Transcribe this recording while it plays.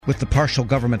With the partial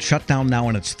government shutdown now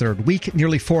in its third week,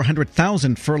 nearly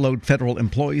 400,000 furloughed federal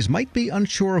employees might be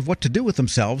unsure of what to do with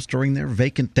themselves during their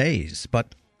vacant days.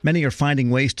 But many are finding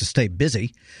ways to stay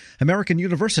busy. American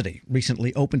University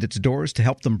recently opened its doors to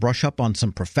help them brush up on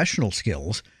some professional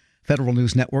skills. Federal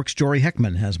News Network's Jory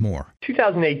Heckman has more.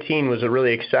 2018 was a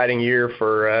really exciting year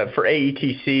for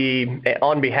AETC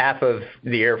on behalf of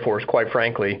the Air Force, quite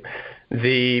frankly.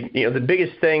 The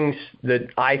biggest things that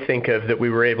I think of that we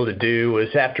were able to do was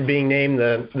after being named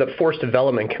the Force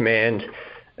Development Command,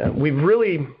 we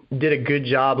really did a good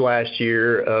job last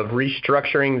year of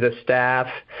restructuring the staff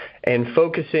and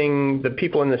focusing the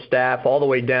people in the staff all the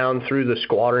way down through the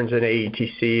squadrons in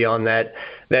AETC on that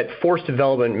force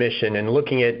development mission and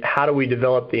looking at how do we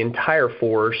develop the entire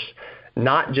force,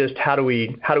 not just how do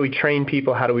we train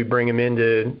people, how do we bring them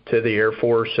into the Air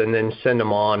Force and then send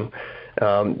them on.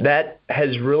 That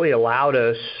has really allowed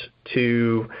us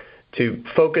to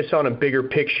focus on a bigger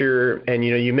picture. And,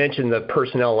 you mentioned the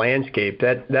personnel landscape.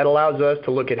 That allows us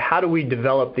to look at how do we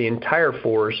develop the entire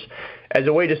force as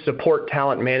a way to support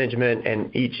talent management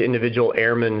and each individual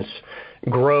airman's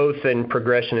growth and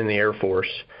progression in the Air Force.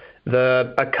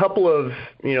 A couple of,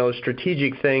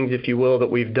 strategic things, if you will, that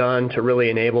we've done to really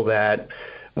enable that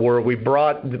where we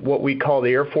brought what we call the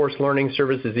Air Force Learning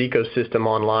Services ecosystem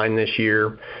online this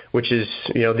year, which is,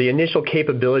 the initial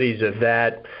capabilities of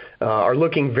that are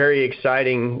looking very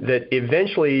exciting, that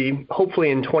eventually,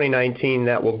 hopefully in 2019,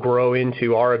 that will grow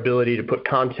into our ability to put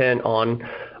content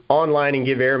online and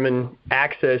give airmen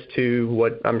access to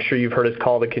what I'm sure you've heard us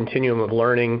call the continuum of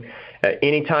learning,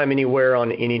 anytime, anywhere,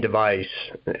 on any device.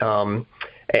 And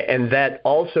that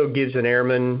also gives an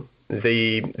airman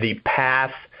the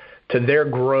path to their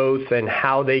growth and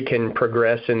how they can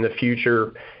progress in the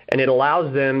future. And it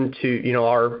allows them to,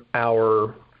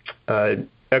 our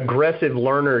aggressive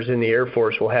learners in the Air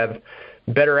Force will have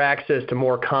better access to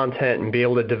more content and be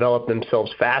able to develop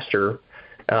themselves faster,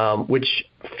 which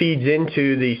feeds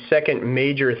into the second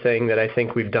major thing that I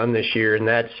think we've done this year, and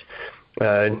that's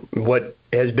what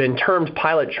has been termed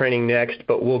Pilot Training Next,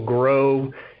 but will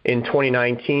grow in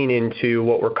 2019 into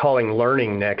what we're calling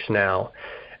Learning Next now.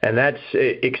 And that's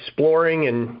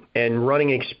exploring and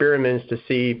running experiments to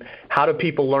see how do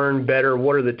people learn better,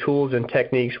 what are the tools and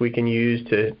techniques we can use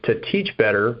to teach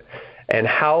better, and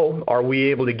how are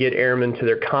we able to get airmen to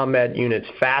their combat units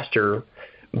faster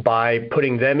by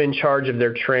putting them in charge of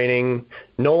their training,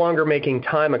 no longer making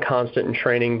time a constant in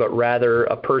training, but rather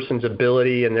a person's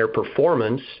ability and their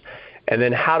performance, and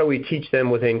then how do we teach them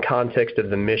within context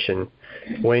of the mission.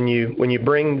 When you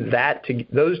bring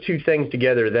those two things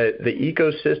together, the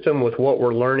ecosystem with what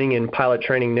we're learning in Pilot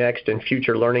Training Next and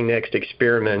future Learning Next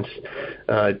experiments,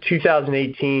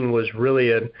 2018 was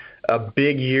really a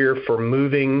big year for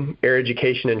moving Air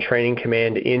Education and Training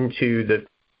Command into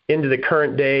the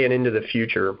current day and into the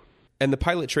future. And the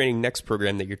Pilot Training Next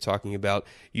program that you're talking about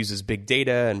uses big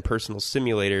data and personal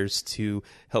simulators to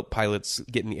help pilots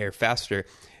get in the air faster.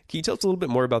 Can you tell us a little bit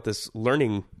more about this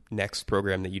Learning Next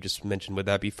program that you just mentioned? Would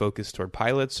that be focused toward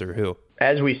pilots or who?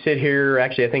 As we sit here,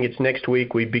 actually, I think it's next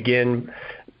week, we begin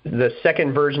the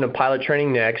second version of Pilot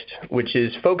Training Next, which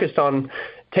is focused on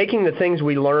taking the things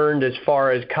we learned as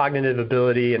far as cognitive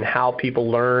ability and how people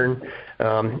learn,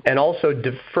 and also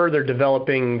further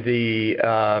developing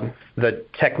the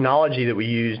technology that we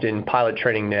used in Pilot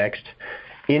Training Next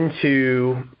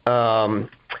into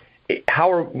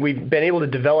we've been able to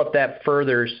develop that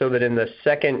further so that in the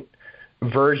second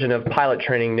version of Pilot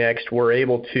Training Next, we're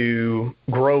able to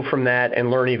grow from that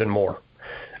and learn even more.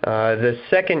 The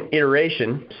second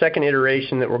iteration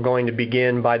that we're going to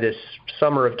begin by this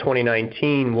summer of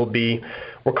 2019 will be,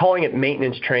 we're calling it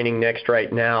Maintenance Training Next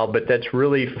right now, but that's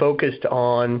really focused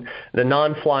on the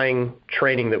non-flying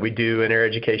training that we do in Air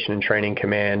Education and Training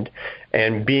Command,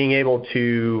 and being able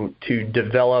to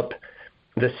develop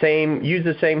use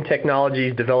the same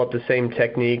technologies, develop the same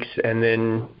techniques, and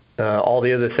then all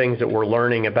the other things that we're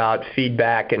learning about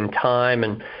feedback and time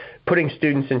and putting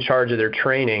students in charge of their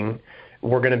training.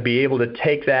 We're going to be able to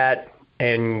take that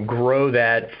and grow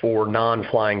that for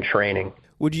non-flying training.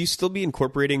 Would you still be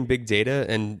incorporating big data?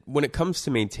 And when it comes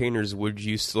to maintainers, would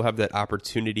you still have that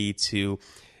opportunity to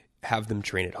have them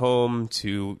train at home,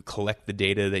 to collect the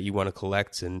data that you want to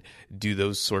collect and do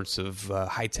those sorts of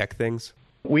high-tech things?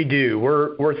 We do.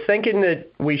 We're thinking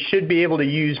that we should be able to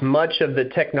use much of the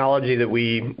technology that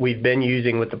we've been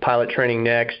using with the Pilot Training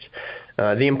Next.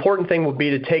 The important thing will be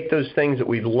to take those things that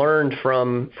we've learned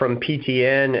from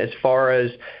PTN as far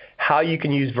as how you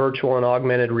can use virtual and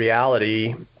augmented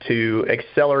reality to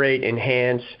accelerate,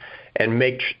 enhance, and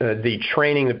make the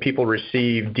training that people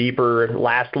receive deeper,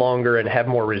 last longer, and have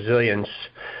more resilience.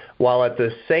 while at the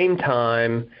same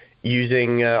time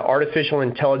using artificial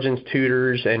intelligence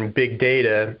tutors and big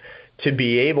data to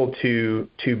be able to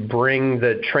bring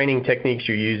the training techniques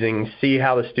you're using, see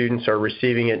how the students are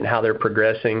receiving it and how they're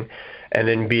progressing, and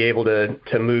then be able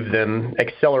to move them,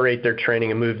 accelerate their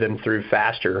training and move them through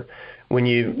faster. When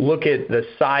you look at the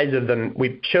size of them,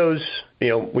 we chose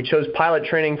pilot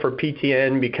training for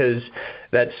PTN because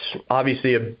that's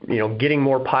obviously getting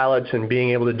more pilots and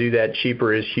being able to do that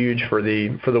cheaper is huge for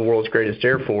the world's greatest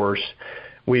Air Force.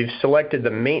 We've selected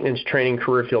the maintenance training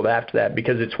career field after that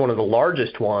because it's one of the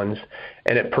largest ones,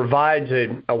 and it provides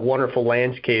a wonderful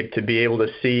landscape to be able to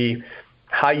see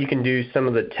how you can do some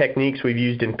of the techniques we've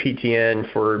used in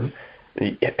PTN for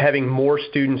having more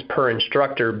students per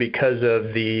instructor because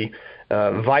of the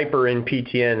Viper in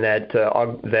PTN,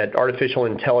 that artificial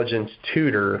intelligence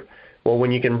tutor. Well,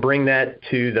 when you can bring that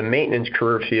to the maintenance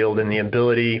career field and the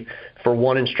ability for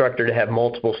one instructor to have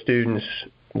multiple students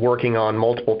working on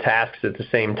multiple tasks at the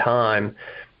same time,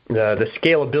 the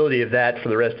scalability of that for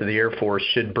the rest of the Air Force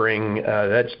should bring,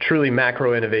 that's truly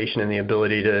macro innovation and the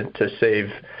ability to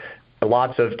save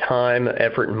lots of time,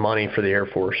 effort, and money for the Air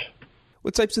Force.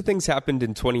 What types of things happened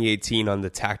in 2018 on the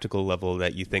tactical level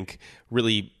that you think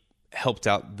really helped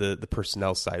out the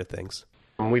personnel side of things?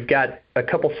 We've got a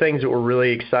couple things that we're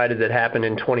really excited that happened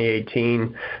in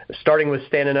 2018, starting with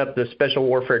standing up the Special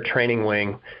Warfare Training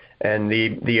Wing. And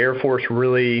the Air Force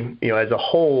really, as a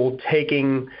whole,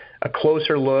 taking a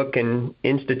closer look and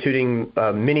instituting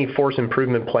many force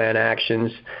improvement plan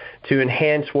actions to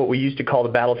enhance what we used to call the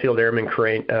Battlefield Airman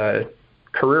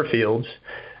career fields.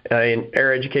 In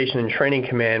Air Education and Training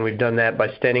Command, we've done that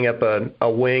by standing up a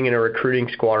wing and a recruiting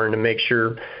squadron to make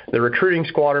sure the recruiting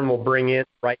squadron will bring in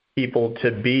the right people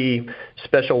to be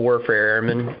Special Warfare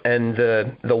Airmen, and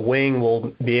the wing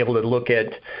will be able to look at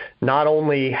not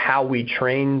only how we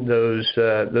train those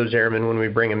airmen when we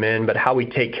bring them in, but how we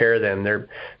take care of them.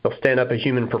 They'll stand up a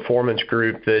human performance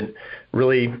group that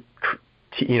really,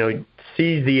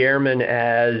 sees the airmen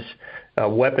as a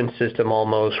weapon system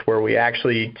almost, where we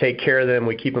actually take care of them,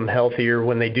 we keep them healthier.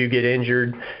 When they do get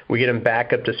injured, we get them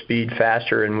back up to speed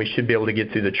faster, and we should be able to get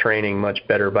through the training much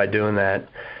better by doing that.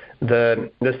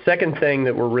 The second thing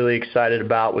that we're really excited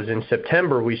about was in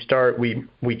September we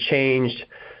changed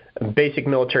basic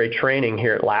military training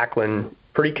here at Lackland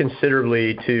pretty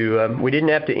considerably to we didn't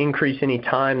have to increase any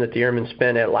time that the airmen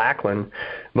spent at Lackland,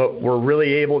 but we're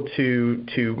really able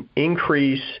to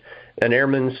increase an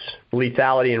airman's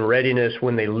lethality and readiness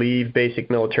when they leave basic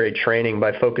military training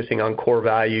by focusing on core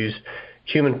values,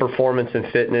 human performance and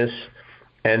fitness,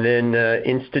 and then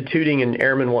instituting an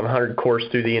Airman 100 course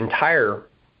through the entire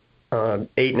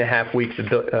 8.5 weeks of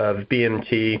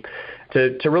BMT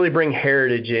to really bring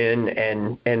heritage in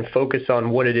and focus on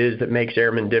what it is that makes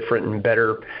airmen different and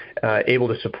better able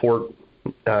to support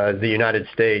the United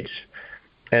States.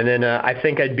 And then I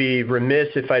think I'd be remiss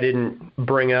if I didn't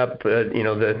bring up, one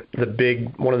of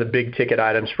the big ticket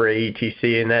items for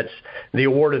AETC, and that's the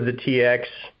award of the TX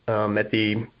at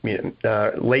the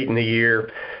late in the year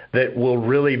that will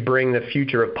really bring the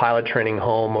future of pilot training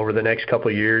home over the next couple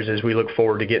of years as we look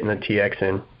forward to getting the TX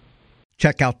in.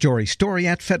 Check out Jory's story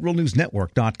at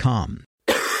federalnewsnetwork.com.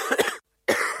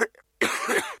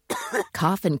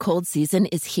 Cough and cold season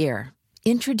is here.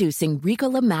 Introducing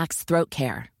Ricola Max Throat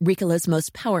Care, Ricola's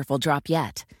most powerful drop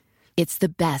yet. It's the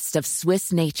best of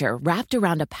Swiss nature wrapped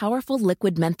around a powerful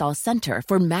liquid menthol center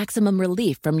for maximum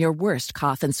relief from your worst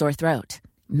cough and sore throat.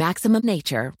 Maximum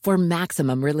nature for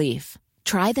maximum relief.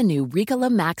 Try the new Ricola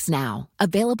Max now,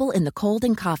 available in the cold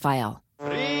and cough aisle.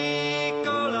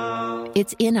 Ricola.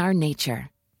 It's in our nature.